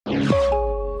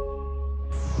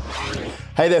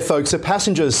Hey there, folks. Are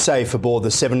passengers safe aboard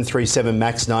the 737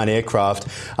 MAX 9 aircraft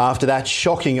after that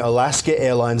shocking Alaska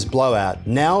Airlines blowout?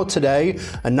 Now, today,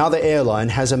 another airline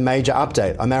has a major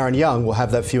update. I'm Aaron Young. We'll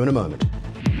have that for you in a moment.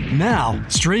 Now,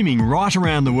 streaming right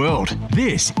around the world,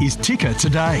 this is Ticker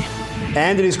Today.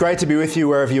 And it is great to be with you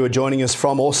wherever you are joining us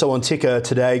from. Also on Ticker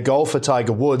today, golfer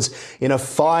Tiger Woods in a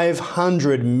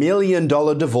 $500 million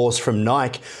divorce from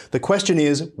Nike. The question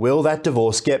is, will that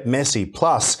divorce get messy?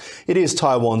 Plus, it is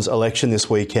Taiwan's election this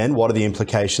weekend. What are the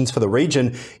implications for the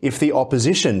region if the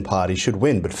opposition party should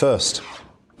win? But first,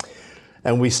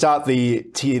 and we start the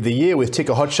year with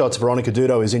Ticker Hotshots. Veronica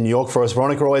Dudo is in New York for us.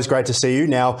 Veronica, always great to see you.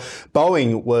 Now,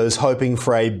 Boeing was hoping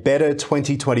for a better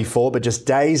 2024, but just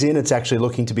days in, it's actually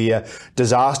looking to be a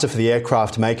disaster for the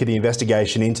aircraft maker. The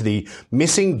investigation into the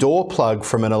missing door plug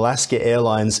from an Alaska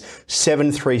Airlines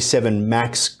 737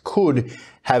 MAX could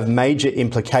have major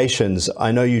implications.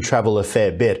 I know you travel a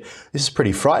fair bit. This is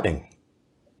pretty frightening.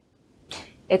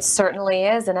 It certainly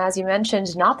is. And as you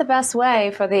mentioned, not the best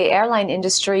way for the airline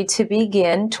industry to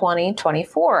begin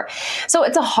 2024. So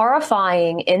it's a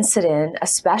horrifying incident,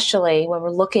 especially when we're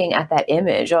looking at that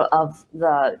image of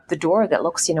the door that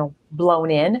looks, blown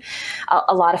in.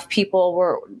 A lot of people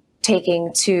were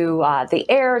taking to the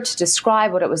air to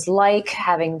describe what it was like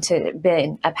having to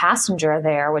be a passenger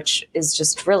there, which is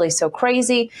just really so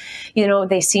crazy.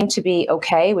 They seem to be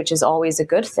okay, which is always a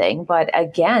good thing. But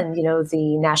again,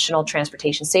 the National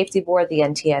Transportation Safety Board, the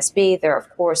NTSB, they're of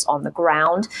course on the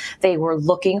ground. They were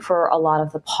looking for a lot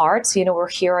of the parts. We're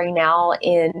hearing now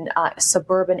in a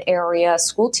suburban area, a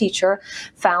school teacher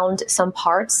found some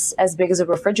parts as big as a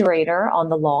refrigerator on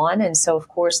the lawn. And so of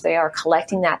course they are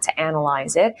collecting that to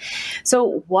analyze it.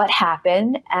 So what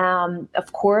happened?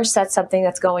 Of course, that's something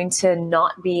that's going to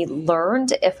not be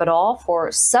learned, if at all, for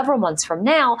several months from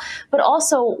now. But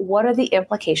also, what are the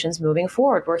implications moving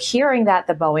forward? We're hearing that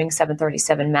the Boeing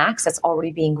 737 MAX that's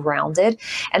already being grounded,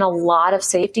 and a lot of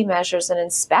safety measures and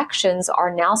inspections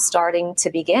are now starting to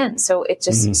begin. So it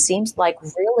just seems like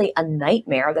really a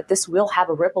nightmare that this will have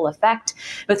a ripple effect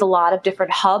with a lot of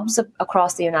different hubs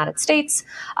across the United States,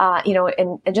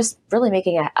 and just really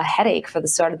making a headache for the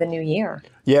start of the new year.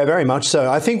 Yeah, very much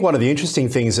so. I think one of the interesting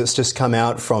things that's just come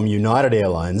out from United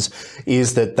Airlines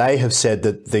is that they have said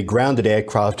that the grounded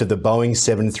aircraft of the Boeing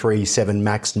 737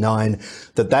 MAX 9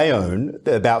 that they own,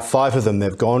 about 5 of them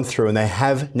they've gone through, and they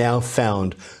have now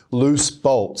found loose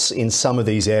bolts in some of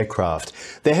these aircraft.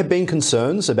 There have been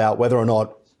concerns about whether or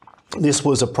not this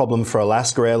was a problem for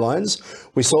Alaska Airlines.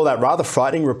 We saw that rather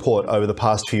frightening report over the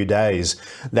past few days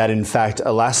that, in fact,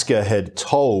 Alaska had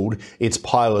told its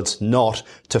pilots not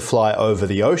to fly over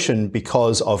the ocean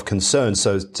because of concerns.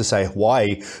 So to say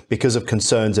Hawaii, because of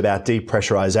concerns about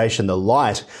depressurization, the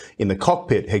light in the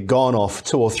cockpit had gone off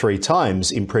 2 or 3 times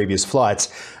in previous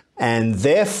flights. And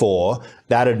therefore,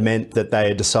 that had meant that they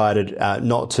had decided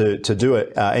not to do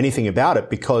anything about it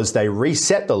because they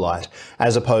reset the light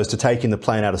as opposed to taking the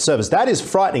plane out of service. That is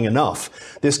frightening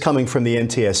enough, this coming from the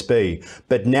NTSB.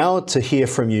 But now to hear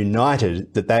from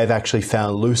United that they have actually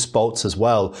found loose bolts as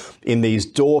well in these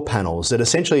door panels, that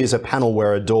essentially is a panel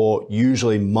where a door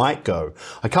usually might go.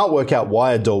 I can't work out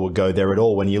why a door would go there at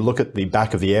all. When you look at the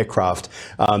back of the aircraft,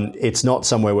 it's not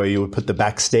somewhere where you would put the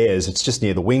back stairs. It's just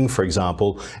near the wing, for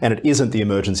example, and it isn't the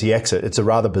emergency exit. It's a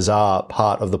rather bizarre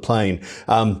part of the plane,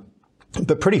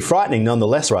 but pretty frightening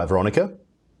nonetheless, right, Veronica?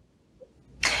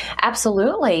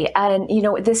 Absolutely. And,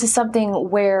 this is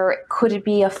something where could it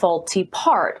be a faulty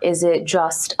part? Is it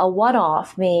just a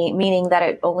one-off, meaning that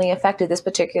it only affected this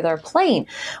particular plane?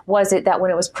 Was it that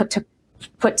when it was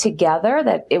put together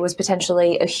that it was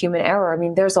potentially a human error? I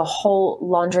mean, there's a whole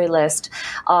laundry list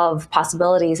of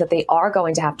possibilities that they are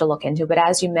going to have to look into. But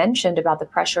as you mentioned about the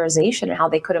pressurization and how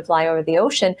they couldn't fly over the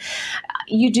ocean,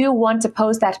 you do want to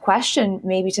pose that question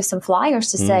maybe to some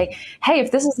flyers to say, hey,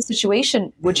 if this is the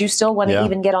situation, would you still want to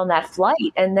even get on that flight?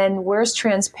 And then where's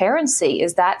transparency?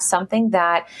 Is that something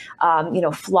that,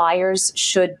 flyers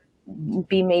should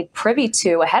be made privy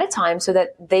to ahead of time so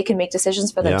that they can make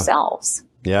decisions for themselves?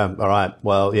 Yeah. All right.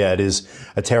 Well, yeah, it is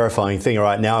a terrifying thing. All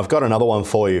right. Now, I've got another one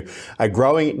for you. A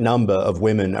growing number of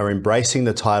women are embracing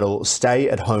the title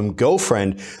stay-at-home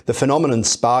girlfriend, the phenomenon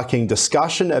sparking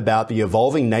discussion about the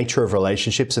evolving nature of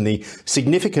relationships and the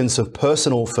significance of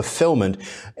personal fulfillment.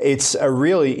 It's a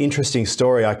really interesting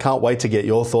story. I can't wait to get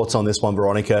your thoughts on this one,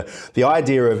 Veronica. The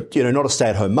idea of, not a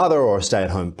stay-at-home mother or a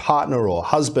stay-at-home partner or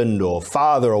husband or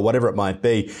father or whatever it might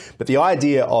be, but the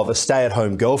idea of a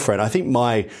stay-at-home girlfriend. I think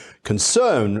my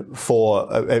concern for,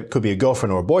 it could be a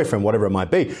girlfriend or a boyfriend, whatever it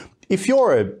might be, if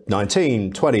you're a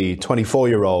 19, 20,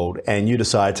 24-year-old and you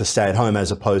decide to stay at home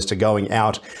as opposed to going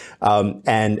out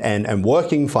and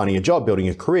working, finding a job, building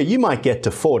a career, you might get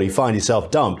to 40, find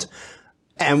yourself dumped.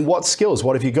 And what skills?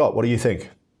 What have you got? What do you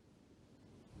think?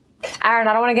 Aaron,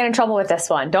 I don't want to get in trouble with this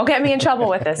one. Don't get me in trouble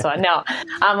with this one. No,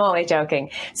 I'm only joking.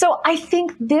 So I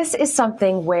think this is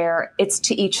something where it's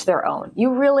to each their own.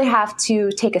 You really have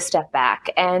to take a step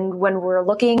back. And when we're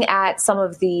looking at some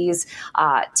of these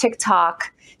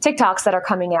TikToks that are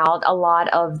coming out, a lot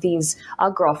of these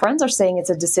girlfriends are saying it's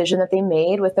a decision that they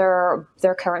made with their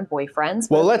current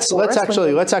boyfriends. Well, let's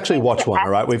actually watch one. All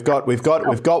right, we've got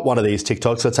one of these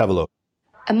TikToks. Let's have a look.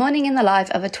 A morning in the life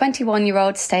of a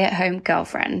 21-year-old stay-at-home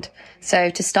girlfriend.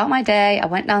 So to start my day, I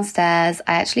went downstairs.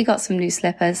 I actually got some new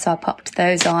slippers, so I popped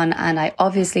those on, and I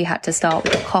obviously had to start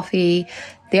with coffee.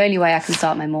 The only way I can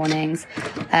start my mornings.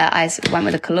 I went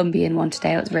with a Colombian one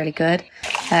today. It was really good.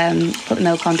 Put the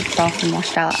milk on to froth and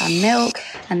washed out our milk.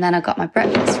 And then I got my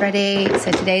breakfast ready.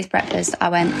 So today's breakfast, I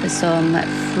went for some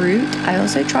fruit. I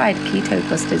also tried keto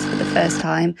clusters for the first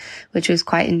time, which was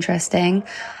quite interesting.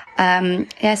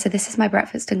 So this is my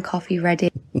breakfast and coffee ready.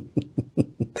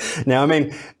 Now, I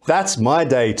mean, that's my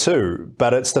day too,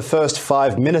 but it's the first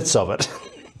 5 minutes of it.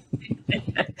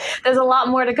 There's a lot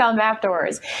more to come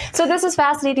afterwards. So this is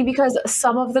fascinating because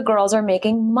some of the girls are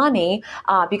making money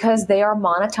because they are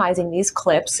monetizing these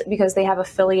clips because they have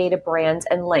affiliated brands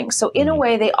and links. So in a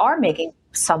way, they are making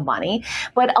some money.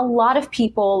 But a lot of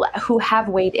people who have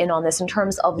weighed in on this in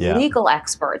terms of legal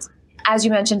experts, as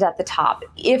you mentioned at the top,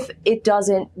 if it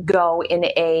doesn't go in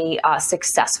a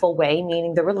successful way,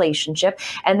 meaning the relationship,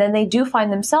 and then they do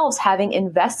find themselves having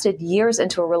invested years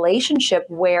into a relationship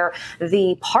where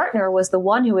the partner was the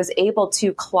one who was able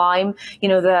to climb,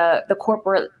 the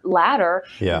corporate ladder,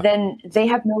 then they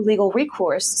have no legal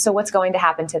recourse. So what's going to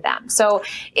happen to them? So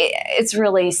it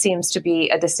really seems to be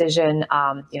a decision,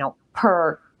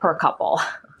 per couple.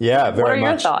 Yeah, very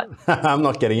much. What are your thoughts? I'm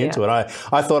not getting into it.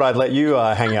 I thought I'd let you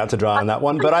hang out to dry on that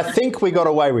one, but I think we got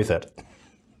away with it.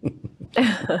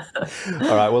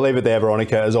 All right, we'll leave it there,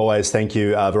 Veronica. As always, thank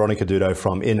you, Veronica Dudo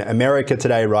from In America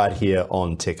Today, right here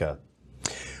on Ticker.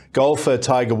 Golfer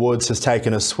Tiger Woods has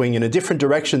taken a swing in a different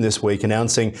direction this week,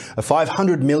 announcing a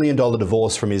 $500 million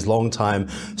divorce from his longtime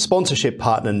sponsorship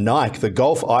partner Nike. The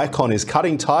golf icon is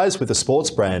cutting ties with a sports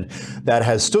brand that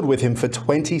has stood with him for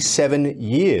 27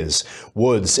 years.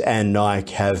 Woods and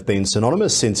Nike have been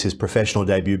synonymous since his professional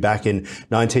debut back in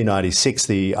 1996,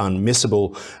 the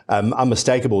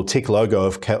unmistakable Tick logo,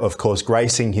 of course,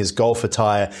 gracing his golf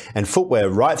attire and footwear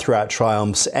right throughout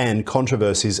triumphs and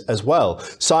controversies as well.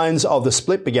 Signs of the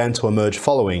split began to emerge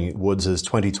following Woods'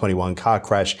 2021 car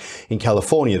crash in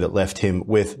California that left him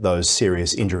with those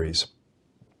serious injuries.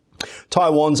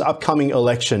 Taiwan's upcoming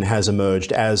election has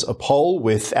emerged as a poll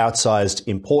with outsized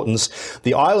importance.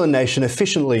 The island nation,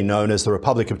 officially known as the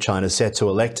Republic of China, set to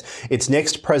elect its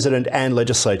next president and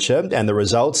legislature, and the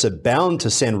results are bound to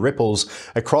send ripples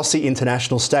across the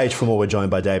international stage. For more, we're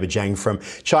joined by David Zhang from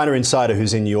China Insider,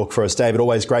 who's in New York for us. David,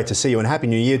 always great to see you, and Happy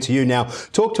New Year to you. Now,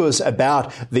 talk to us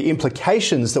about the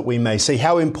implications that we may see.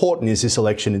 How important is this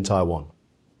election in Taiwan?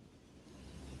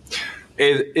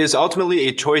 It is ultimately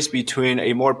a choice between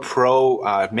a more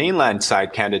pro-mainland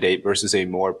side candidate versus a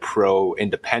more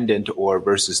pro-independent or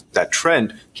versus that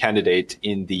trend candidate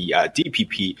in the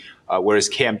DPP, whereas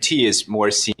KMT is more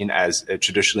seen as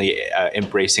traditionally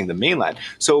embracing the mainland.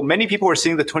 So many people are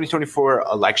seeing the 2024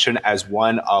 election as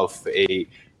one of a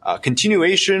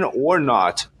continuation or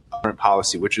not current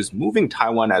policy, which is moving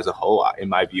Taiwan as a whole, in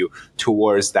my view,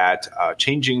 towards that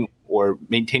changing or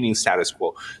maintaining status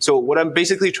quo. So what I'm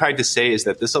basically trying to say is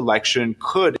that this election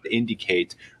could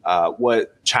indicate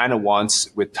what China wants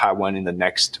with Taiwan in the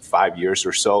next 5 years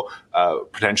or so,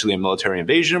 potentially a military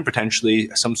invasion, potentially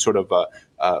some sort of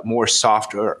a more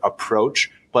softer approach.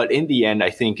 But in the end, I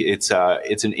think it's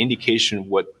an indication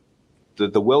what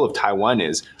the will of Taiwan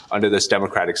is under this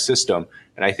democratic system.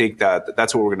 And I think that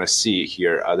that's what we're going to see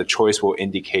here. The choice will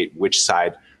indicate which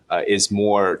side is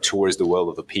more towards the will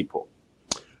of the people.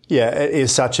 Yeah, it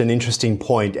is such an interesting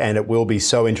point, and it will be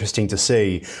so interesting to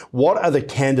see. What are the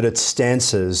candidates'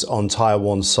 stances on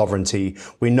Taiwan's sovereignty?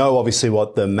 We know obviously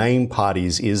what the main party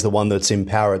is the one that's in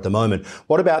power at the moment.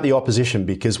 What about the opposition?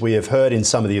 Because we have heard in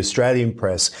some of the Australian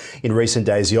press in recent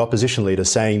days, the opposition leader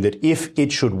saying that if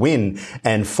it should win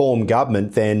and form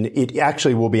government, then it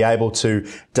actually will be able to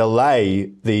delay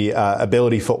the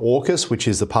ability for AUKUS, which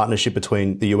is the partnership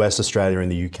between the US, Australia and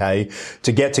the UK,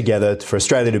 to get together for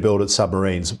Australia to build its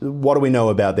submarines. What do we know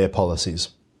about their policies?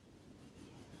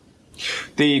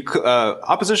 The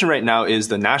opposition right now is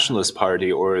the Nationalist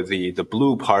Party, or the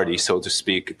Blue Party, so to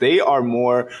speak. They are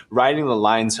more riding the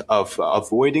lines of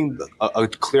avoiding a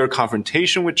clear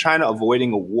confrontation with China,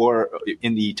 avoiding a war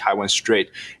in the Taiwan Strait.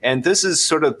 And this is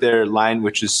sort of their line,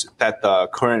 which is that the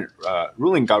current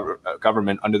ruling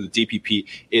government under the DPP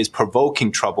is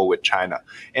provoking trouble with China.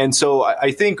 And so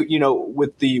I think,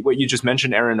 with what you just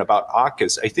mentioned, Aaron, about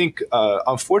AUKUS, I think,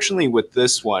 unfortunately, with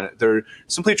this one, they're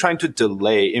simply trying to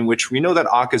delay, in which we know that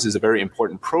AUKUS is a very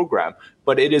important program,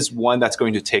 but it is one that's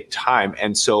going to take time.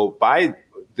 And so by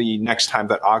the next time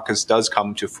that AUKUS does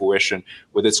come to fruition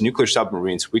with its nuclear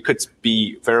submarines, we could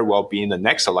very well be in the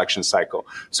next election cycle.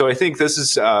 So I think this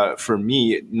is, for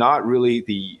me, not really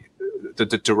the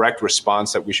direct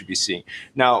response that we should be seeing.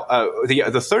 Now,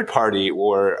 the third party,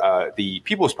 or the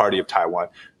People's Party of Taiwan,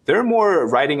 they're more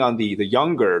riding on the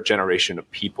younger generation of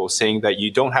people, saying that you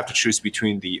don't have to choose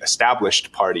between the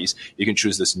established parties. You can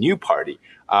choose this new party.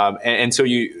 And so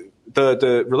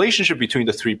the relationship between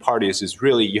the three parties is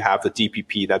really, you have the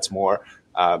DPP that's more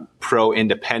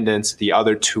pro-independence. The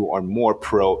other two are more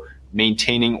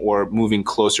pro-maintaining or moving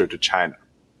closer to China.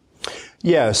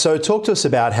 Yeah, so talk to us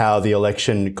about how the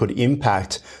election could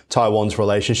impact Taiwan's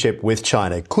relationship with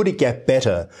China. Could it get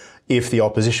better if the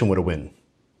opposition were to win?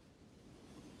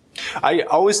 I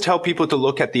always tell people to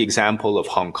look at the example of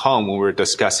Hong Kong when we're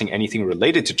discussing anything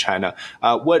related to China.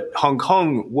 What Hong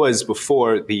Kong was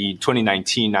before the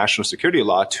 2019 national security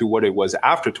law to what it was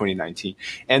after 2019.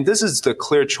 And this is the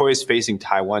clear choice facing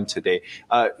Taiwan today.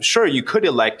 Sure, you could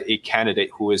elect a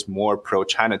candidate who is more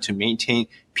pro-China to maintain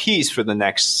peace for the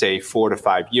next, say, 4 to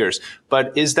 5 years.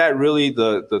 But is that really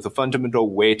the fundamental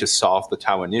way to solve the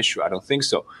Taiwan issue? I don't think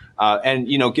so. And,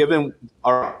 given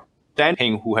our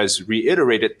who has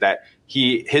reiterated that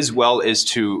his will is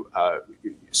to,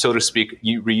 so to speak,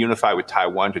 reunify with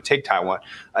Taiwan, to take Taiwan.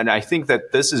 And I think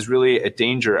that this is really a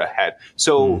danger ahead.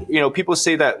 So, people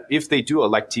say that if they do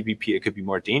elect TPP, it could be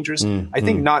more dangerous. I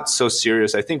think not so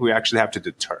serious. I think we actually have to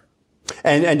deter.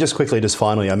 And just quickly, just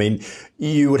finally, I mean,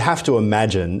 you would have to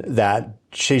imagine that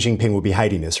Xi Jinping would be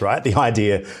hating this, right? The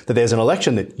idea that there's an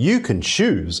election that you can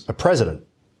choose a president.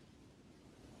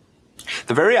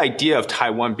 The very idea of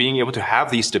Taiwan being able to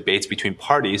have these debates between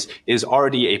parties is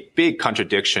already a big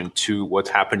contradiction to what's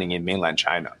happening in mainland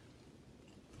China.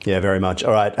 Yeah, very much.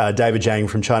 All right, David Zhang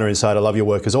from China Insider. Love your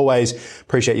work as always.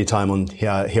 Appreciate your time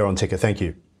here on Ticker. Thank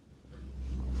you.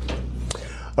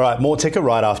 All right, more Ticker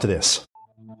right after this.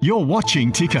 You're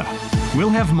watching Ticker. We'll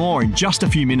have more in just a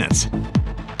few minutes.